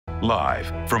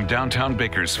Live from downtown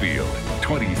Bakersfield,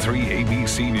 23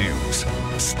 ABC News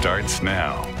starts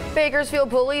now. Bakersfield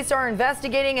police are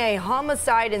investigating a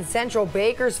homicide in Central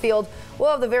Bakersfield. We'll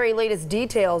have the very latest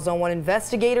details on what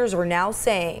investigators are now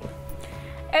saying.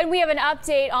 And we have an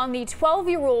update on the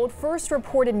 12-year-old first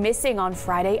reported missing on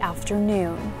Friday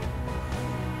afternoon.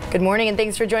 Good morning and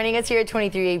thanks for joining us here at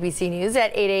 23 ABC News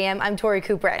at 8 a.m. I'm Tori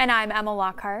Cooper. And I'm Emma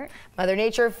Lockhart. Mother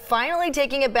Nature finally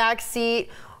taking a back seat.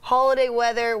 Holiday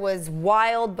weather was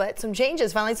wild, but some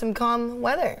changes, finally some calm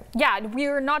weather. Yeah,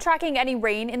 we're not tracking any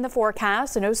rain in the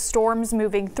forecast, so no storms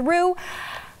moving through.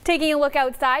 Taking a look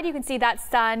outside, you can see that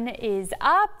sun is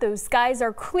up. Those skies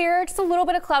are clear. Just a little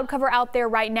bit of cloud cover out there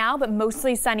right now, but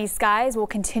mostly sunny skies will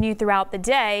continue throughout the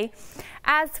day.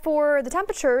 As for the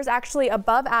temperatures, actually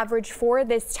above average for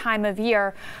this time of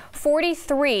year,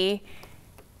 43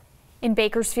 in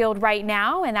Bakersfield right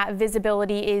now, and that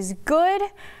visibility is good.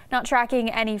 Not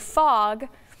tracking any fog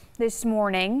this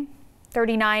morning.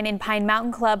 39 in Pine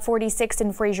Mountain Club, 46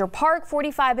 in Fraser Park,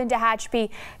 45 in Tehachapi,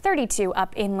 32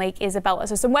 up in Lake Isabella.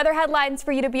 So some weather headlines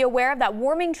for you to be aware of. That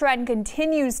warming trend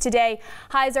continues today.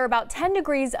 Highs are about 10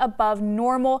 degrees above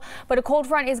normal, but a cold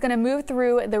front is going to move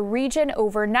through the region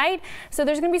overnight. So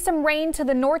there's going to be some rain to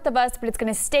the north of us, but it's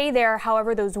going to stay there.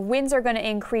 However, those winds are going to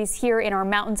increase here in our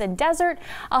mountains and desert.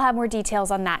 I'll have more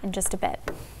details on that in just a bit.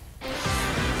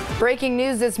 Breaking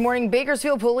news this morning,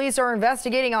 Bakersfield police are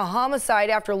investigating a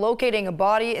homicide after locating a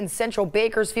body in Central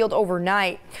Bakersfield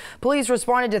overnight. Police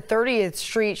responded to 30th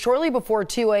Street shortly before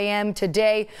 2 a.m.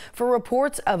 today for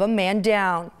reports of a man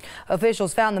down.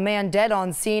 Officials found the man dead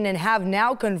on scene and have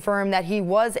now confirmed that he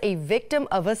was a victim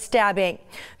of a stabbing.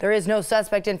 There is no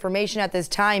suspect information at this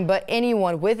time, but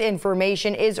anyone with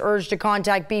information is urged to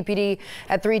contact BPD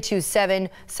at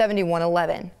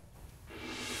 327-7111.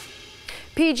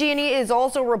 PG&E is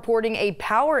also reporting a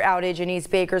power outage in East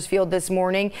Bakersfield this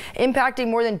morning, impacting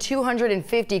more than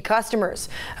 250 customers.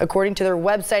 According to their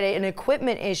website, an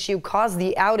equipment issue caused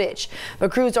the outage. The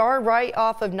crews are right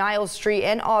off of Niles Street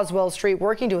and Oswell Street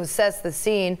working to assess the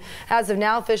scene. As of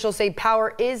now, officials say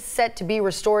power is set to be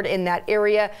restored in that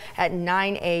area at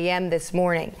 9 a.m. this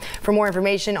morning. For more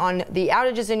information on the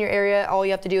outages in your area, all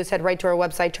you have to do is head right to our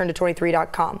website,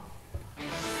 turn23.com.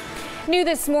 New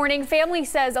this morning, family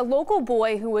says a local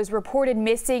boy who was reported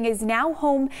missing is now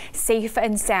home safe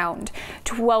and sound.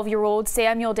 12-year-old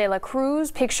Samuel De La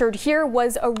Cruz, pictured here,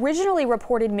 was originally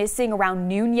reported missing around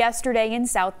noon yesterday in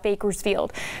South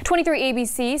Bakersfield. 23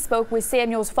 ABC spoke with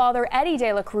Samuel's father, Eddie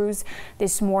De La Cruz,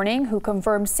 this morning, who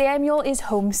confirmed Samuel is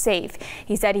home safe.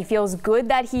 He said he feels good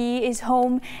that he is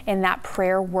home and that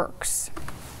prayer works.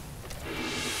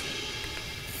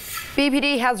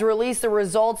 BPD has released the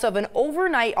results of an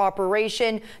overnight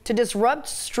operation to disrupt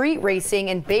street racing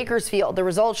in Bakersfield. The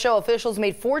results show officials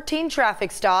made 14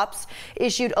 traffic stops,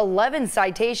 issued 11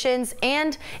 citations,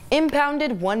 and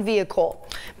impounded 1 vehicle.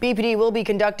 BPD will be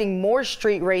conducting more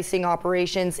street racing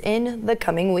operations in the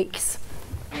coming weeks.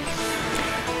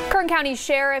 Kern County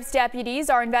Sheriff's deputies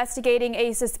are investigating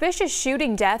a suspicious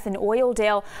shooting death in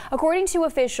Oildale. According to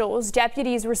officials,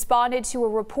 deputies responded to a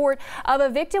report of a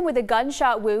victim with a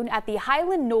gunshot wound at the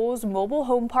Highland Knolls Mobile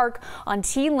Home Park on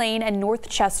T Lane and North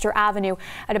Chester Avenue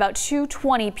at about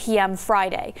 2:20 p.m.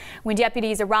 Friday. When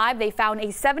deputies arrived, they found a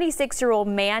 76-year-old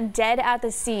man dead at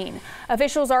the scene.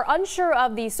 Officials are unsure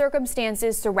of the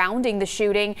circumstances surrounding the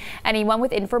shooting. Anyone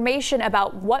with information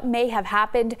about what may have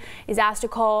happened is asked to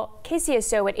call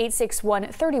KCSO at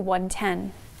 861-3110.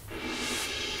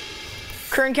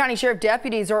 Kern County Sheriff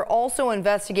deputies are also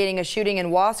investigating a shooting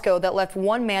in Wasco that left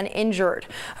 1 man injured.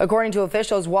 According to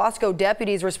officials, Wasco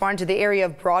deputies responded to the area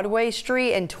of Broadway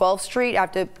Street and 12th Street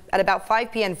at about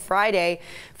 5 p.m. Friday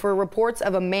for reports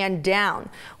of a man down.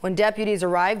 When deputies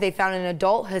arrived, they found an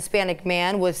adult Hispanic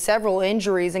man with several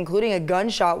injuries, including a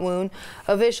gunshot wound.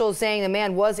 Officials saying the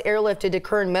man was airlifted to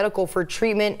Kern Medical for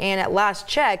treatment, and at last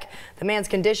check, the man's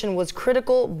condition was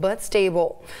critical but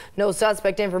stable. No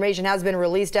suspect information has been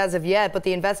released as of yet, but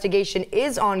the investigation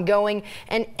is ongoing,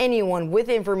 and anyone with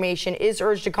information is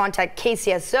urged to contact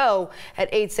KCSO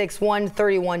at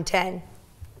 861-3110.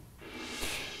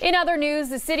 In other news,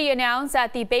 the city announced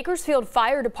that the Bakersfield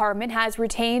Fire Department has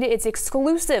retained its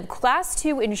exclusive Class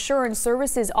 2 Insurance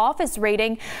Services Office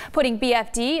rating, putting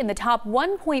BFD in the top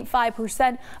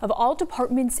 1.5% of all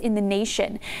departments in the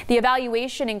nation. The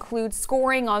evaluation includes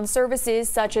scoring on services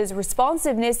such as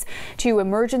responsiveness to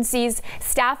emergencies,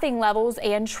 staffing levels,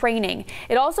 and training.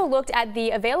 It also looked at the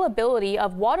availability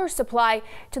of water supply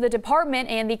to the department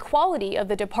and the quality of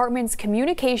the department's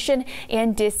communication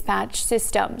and dispatch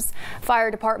systems. Fire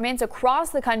Department apartments across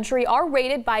the country are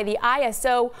rated by the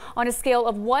ISO on a scale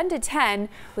of 1 to 10,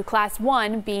 with Class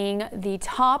 1 being the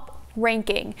top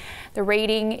ranking. The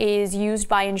rating is used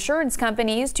by insurance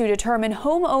companies to determine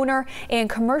homeowner and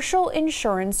commercial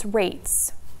insurance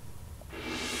rates.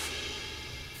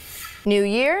 New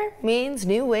year means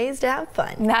new ways to have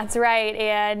fun. That's right,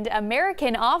 and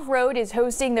American Off-Road is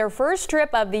hosting their first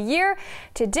trip of the year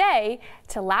today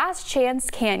to Last Chance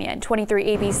Canyon.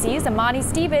 23 ABC's Imani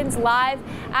Stevens live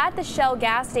at the Shell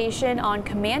gas station on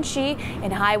Comanche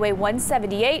and Highway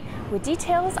 178 with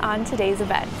details on today's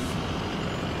event.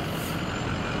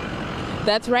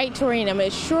 That's right, Tori, and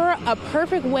it's sure a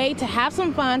perfect way to have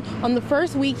some fun on the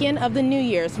first weekend of the new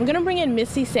year. So I'm going to bring in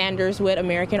Missy Sanders with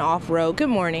American Off-Road. Good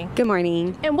morning. Good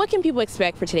morning. And what can people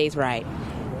expect for today's ride?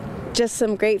 Just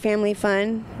some great family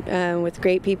fun with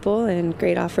great people and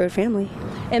great off-road family.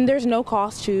 And there's no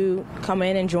cost to come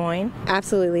in and join?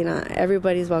 Absolutely not.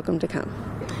 Everybody's welcome to come.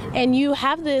 And you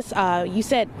have this, you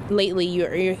said lately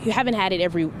you haven't had it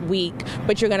every week,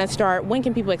 but you're going to start. When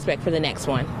can people expect for the next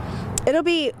one? It'll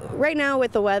be, right now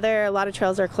with the weather, a lot of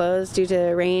trails are closed due to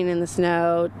rain and the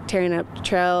snow, tearing up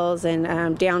trails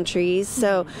and down trees.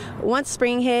 So once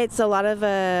spring hits, a lot of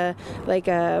the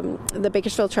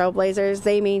Bakersfield Trailblazers,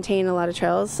 they maintain a lot of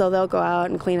trails. So they'll go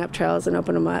out and clean up trails and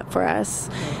open them up for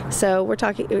us. So we're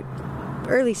talking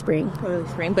early spring. Early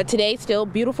spring. But today, still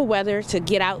beautiful weather to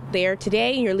get out there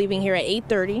today. You're leaving here at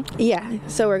 8:30. Yeah.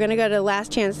 So we're going to go to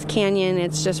Last Chance Canyon.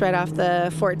 It's just right off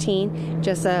the 14,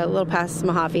 just a little past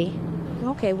Mojave.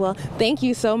 Okay, well, thank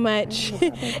you so much.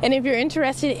 And if you're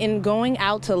interested in going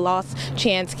out to Last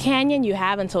Chance Canyon, you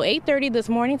have until 8:30 this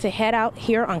morning to head out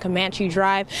here on Comanche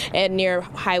Drive and near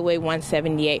Highway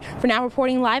 178. For now,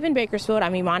 reporting live in Bakersfield,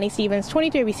 I'm Imani Stevens,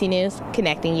 23 ABC News,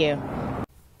 connecting you.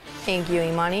 Thank you,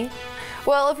 Imani.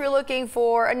 Well, if you're looking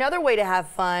for another way to have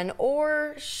fun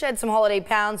or shed some holiday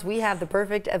pounds, we have the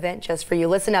perfect event just for you.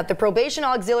 Listen up. The Probation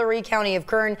Auxiliary County of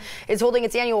Kern is holding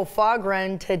its annual fog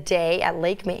run today at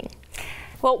Lake Mean.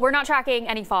 Well, we're not tracking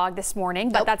any fog this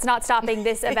morning, but that's not stopping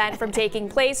this event from taking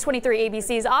place. 23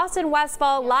 ABC's Austin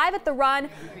Westfall live at the run.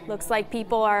 Looks like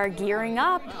people are gearing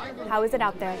up. How is it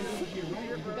out there?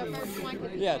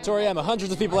 Yeah, Tori,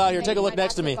 hundreds of people out here. Take a look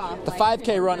next to me. The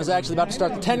 5K run is actually about to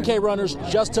start. The 10K runners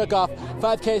just took off.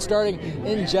 5K starting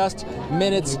in just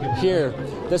minutes here.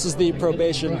 This is the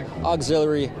Probation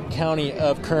Auxiliary County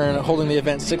of Kern holding the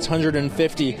event.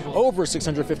 Over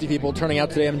 650 people turning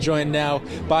out today. I'm joined now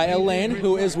by Elaine,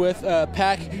 who is with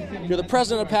PAC. You're the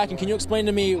president of PAC, and can you explain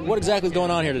to me what exactly is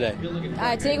going on here today?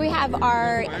 Today we have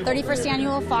our 31st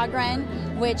annual fog run,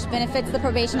 which benefits the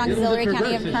Probation Auxiliary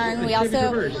County of Kern. We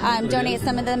also donate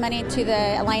some of the money to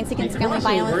the Alliance Against Family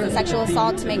Violence and Sexual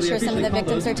Assault to make sure some of the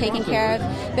victims are taken care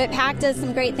of. But PAC does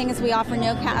some great things. We offer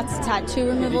no-cost tattoo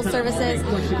removal services.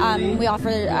 We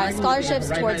offer scholarships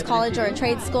towards college or a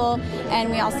trade school. And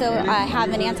we also have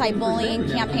an anti-bullying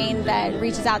campaign that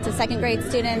reaches out to second grade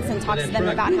students and talks to them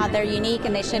about how they're unique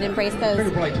and they should embrace those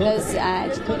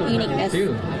uniqueness.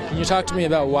 Can you talk to me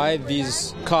about why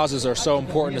these causes are so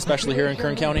important, especially here in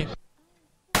Kern County?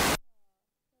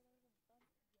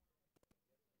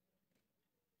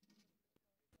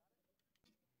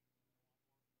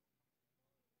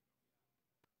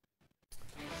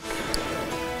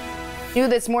 New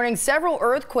this morning, several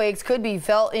earthquakes could be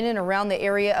felt in and around the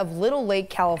area of Little Lake,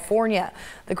 California.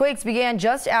 The quakes began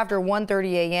just after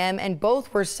 1:30 a.m. and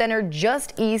both were centered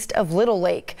just east of Little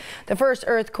Lake. The first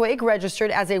earthquake registered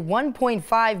as a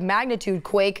 1.5 magnitude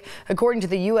quake, according to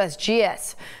the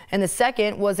USGS, and the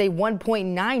second was a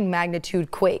 1.9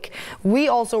 magnitude quake. We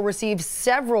also received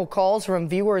several calls from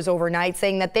viewers overnight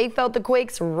saying that they felt the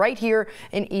quakes right here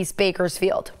in East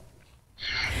Bakersfield.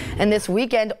 And this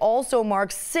weekend also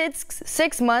marks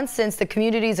six months since the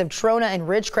communities of Trona and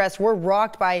Ridgecrest were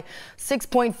rocked by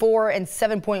 6.4 and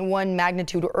 7.1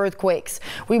 magnitude earthquakes.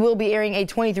 We will be airing a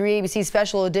 23 ABC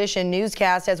special edition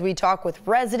newscast as we talk with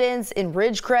residents in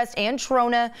Ridgecrest and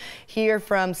Trona, hear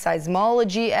from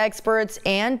seismology experts,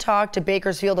 and talk to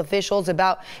Bakersfield officials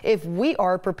about if we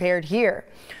are prepared here.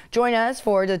 Join us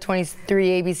for the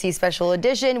 23 ABC special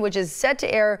edition, which is set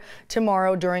to air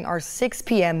tomorrow during our 6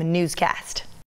 p.m. newscast.